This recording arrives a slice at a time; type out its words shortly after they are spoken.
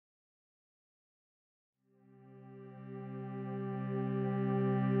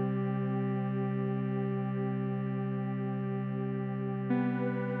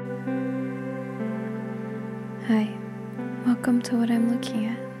welcome to what I'm looking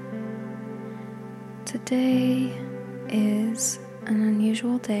at. Today is an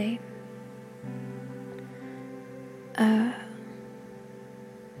unusual day.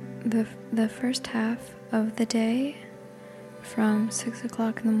 The first half of the day, from 6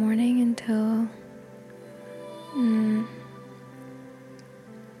 o'clock in the morning until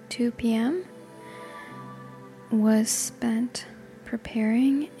 2 p.m. was spent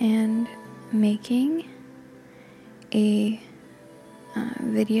preparing and making a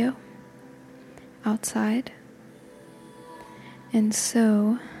video outside. And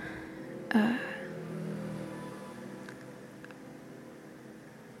so I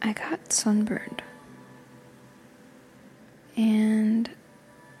got sunburned, and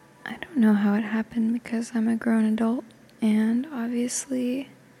I don't know how it happened because I'm a grown adult, and obviously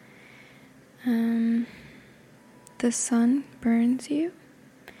the sun burns you,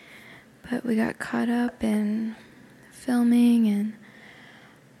 but we got caught up in filming and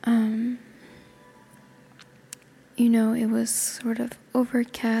it was sort of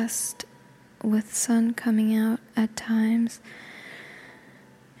overcast with sun coming out at times.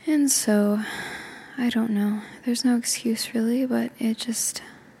 And so, I don't know, there's no excuse really, but it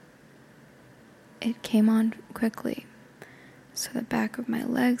came on quickly. So the back of my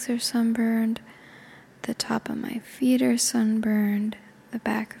legs are sunburned, the top of my feet are sunburned, the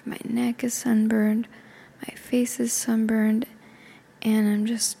back of my neck is sunburned, my face is sunburned, and I'm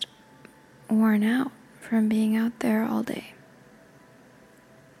just worn out from being out there all day.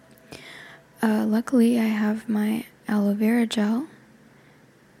 Luckily, I have my aloe vera gel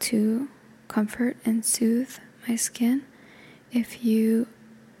to comfort and soothe my skin. If you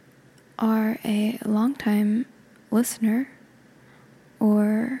are a longtime listener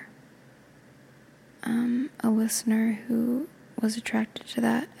or a listener who was attracted to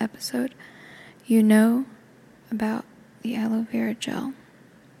that episode, you know about the aloe vera gel.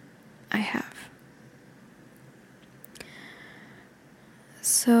 I have.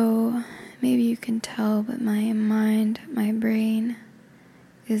 So maybe you can tell, but my brain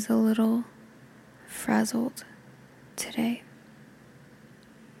is a little frazzled today.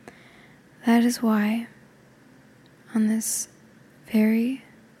 That is why on this very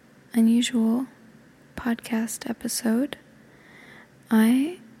unusual podcast episode,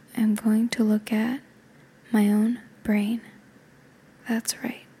 I am going to look at my own brain. That's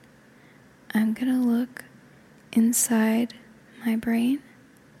right. I'm going to look inside my brain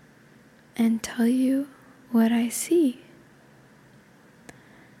and tell you what I see.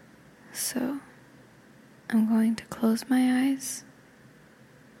 So, I'm going to close my eyes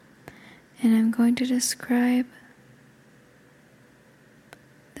and I'm going to describe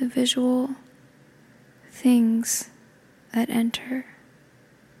the visual things that enter.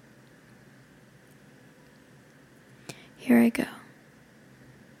 Here I go.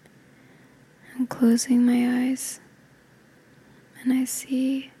 I'm closing my eyes and I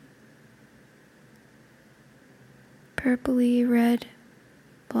see purpley red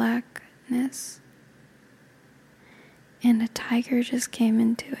blackness, and a tiger just came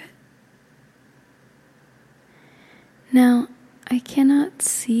into it. Now, I cannot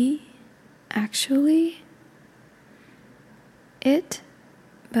see actually it,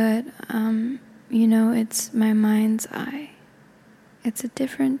 but it's my mind's eye. It's a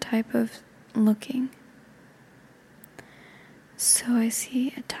different type of looking. So I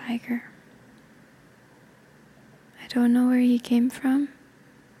see a tiger. I don't know where he came from.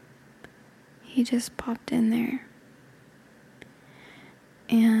 He just popped in there.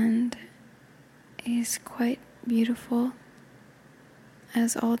 And he's quite beautiful,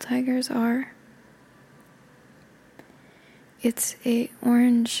 as all tigers are. It's a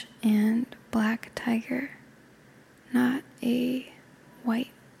orange and black tiger, not a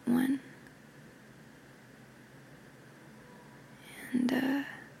white one. And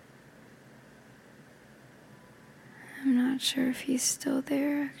I'm not sure if he's still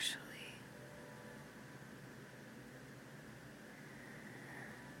there actually.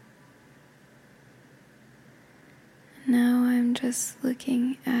 Now I'm just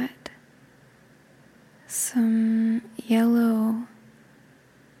looking at some yellow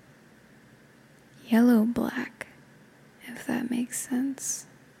black, if that makes sense.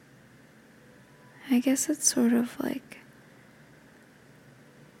 I guess it's sort of like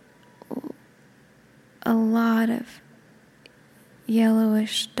a lot of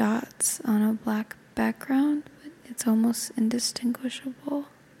yellowish dots on a black background, but it's almost indistinguishable.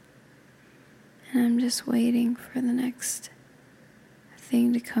 And I'm just waiting for the next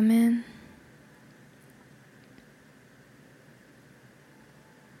thing to come in.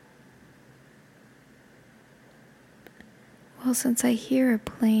 Well, since I hear a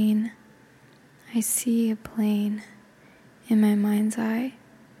plane, I see a plane in my mind's eye,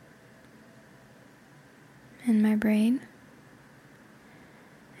 in my brain,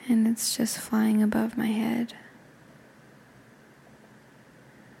 and it's just flying above my head.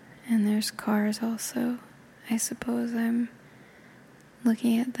 And there's cars also. I suppose I'm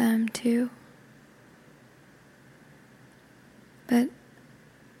looking at them too. But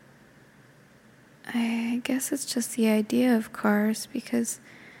I guess it's just the idea of cars, because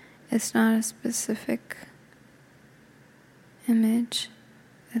it's not a specific image.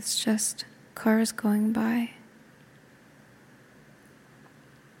 It's just cars going by.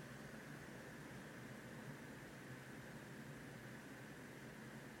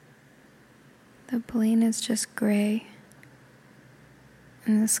 The plane is just gray,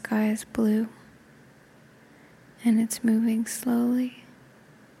 and the sky is blue, and it's moving slowly.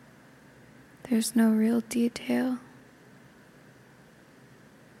 There's no real detail.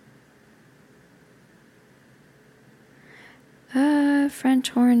 French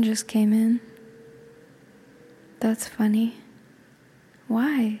horn just came in. That's funny.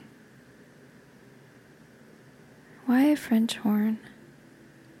 Why? Why a French horn?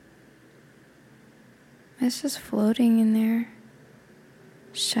 It's just floating in there.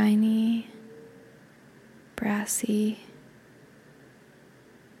 Shiny, brassy.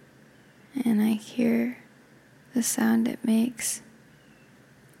 And I hear the sound it makes.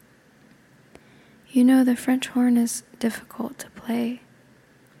 You know, the French horn is difficult to play.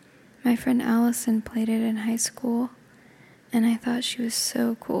 My friend Allison played it in high school, and I thought she was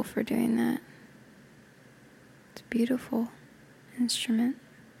so cool for doing that. It's a beautiful instrument.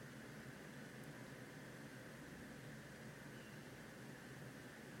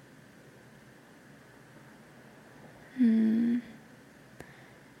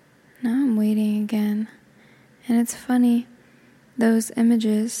 Now I'm waiting again, and it's funny, those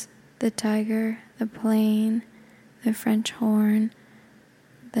images, the tiger, the plane, the French horn,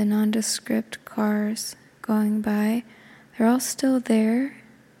 the nondescript cars going by, they're all still there,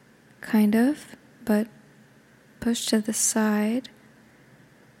 kind of, but pushed to the side.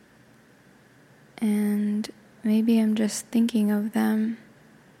 And maybe I'm just thinking of them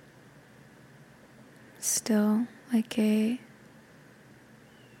still, like a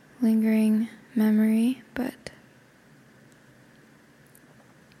lingering memory, but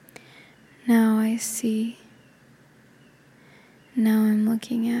now I see. Now I'm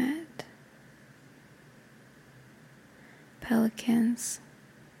looking at pelicans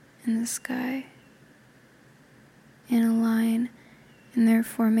in the sky, in a line in their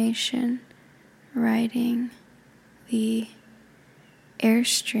formation, riding the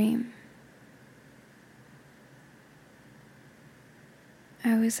airstream.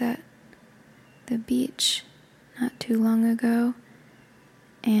 I was at the beach not too long ago,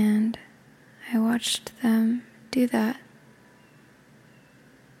 and I watched them do that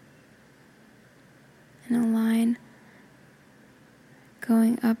in a line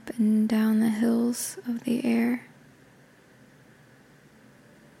going up and down the hills of the air.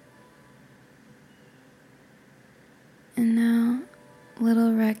 And now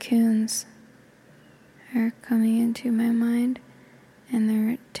little raccoons are coming into my mind, and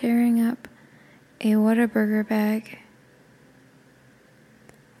they're tearing up a Whataburger bag.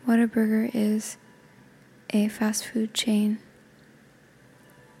 Whataburger is a fast food chain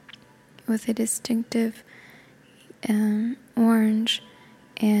with a distinctive orange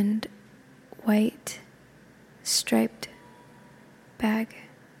and white striped bag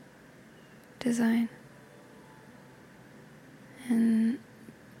design. And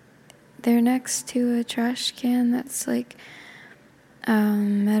they're next to a trash can that's like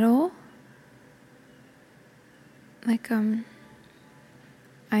metal, like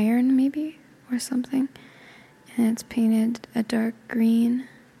iron maybe or something, and it's painted a dark green,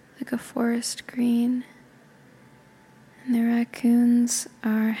 like a forest green. And the raccoons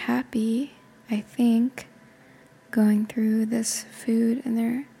are happy, I think, going through this food, and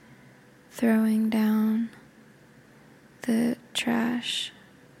they're throwing down the trash.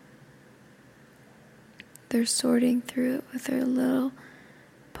 They're sorting through it with their little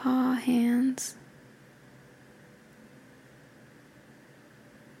paw hands.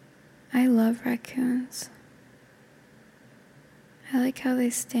 I love raccoons. I like how they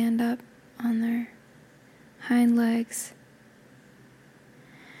stand up on their hind legs.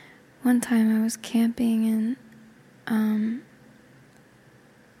 One time I was camping and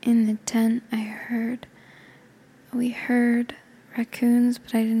in the tent we heard raccoons,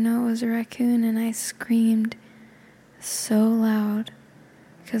 but I didn't know it was a raccoon, and I screamed so loud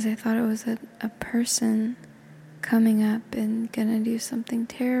because I thought it was a person coming up and gonna do something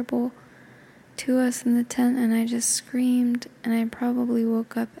terrible to us in the tent, and I just screamed, and I probably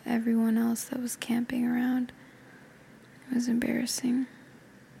woke up everyone else that was camping around. It was embarrassing.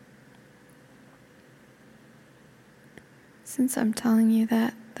 Since I'm telling you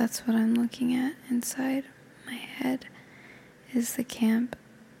that, that's what I'm looking at inside my head, is the camp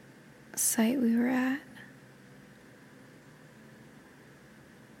site we were at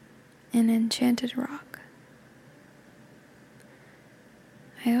in Enchanted Rock.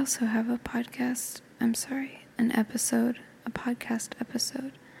 I also have a podcast episode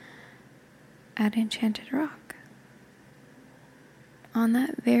at Enchanted Rock on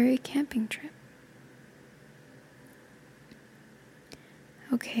that very camping trip.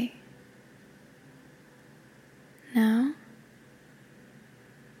 Okay. Now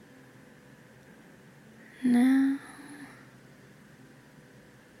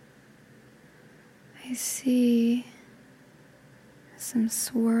I see some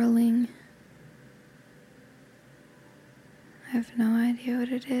swirling. I have no idea what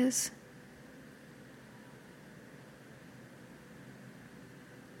it is.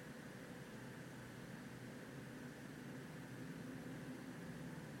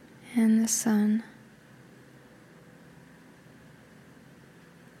 And the sun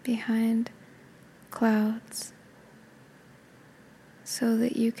behind clouds so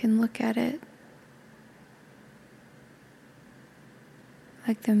that you can look at it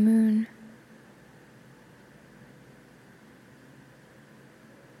like the moon.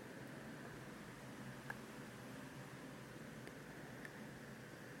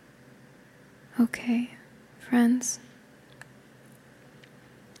 Okay, friends,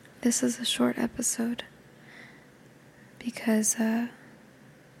 this is a short episode because I'm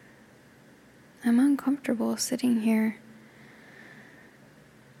uncomfortable sitting here.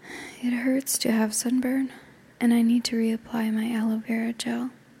 It hurts to have sunburn, and I need to reapply my aloe vera gel.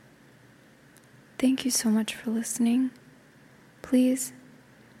 Thank you so much for listening. Please,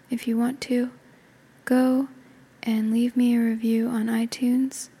 if you want to, go and leave me a review on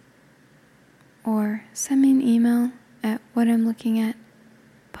iTunes, or send me an email at whatimlookingat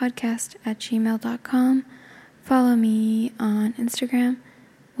podcast@gmail.com. Follow me on Instagram,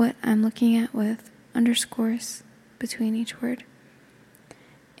 what I'm looking at with underscores between each word.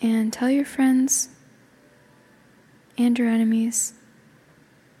 And tell your friends and your enemies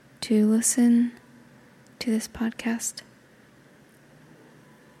to listen to this podcast.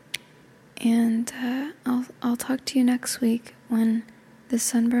 And I'll talk to you next week when the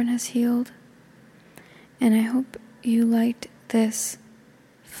sunburn has healed. And I hope you liked this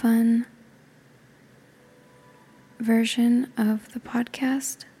fun version of the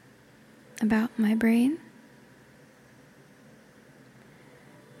podcast about my brain.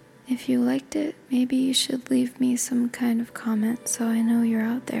 If you liked it, maybe you should leave me some kind of comment so I know you're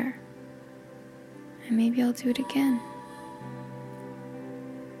out there. And maybe I'll do it again.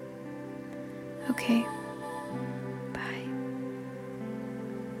 Okay.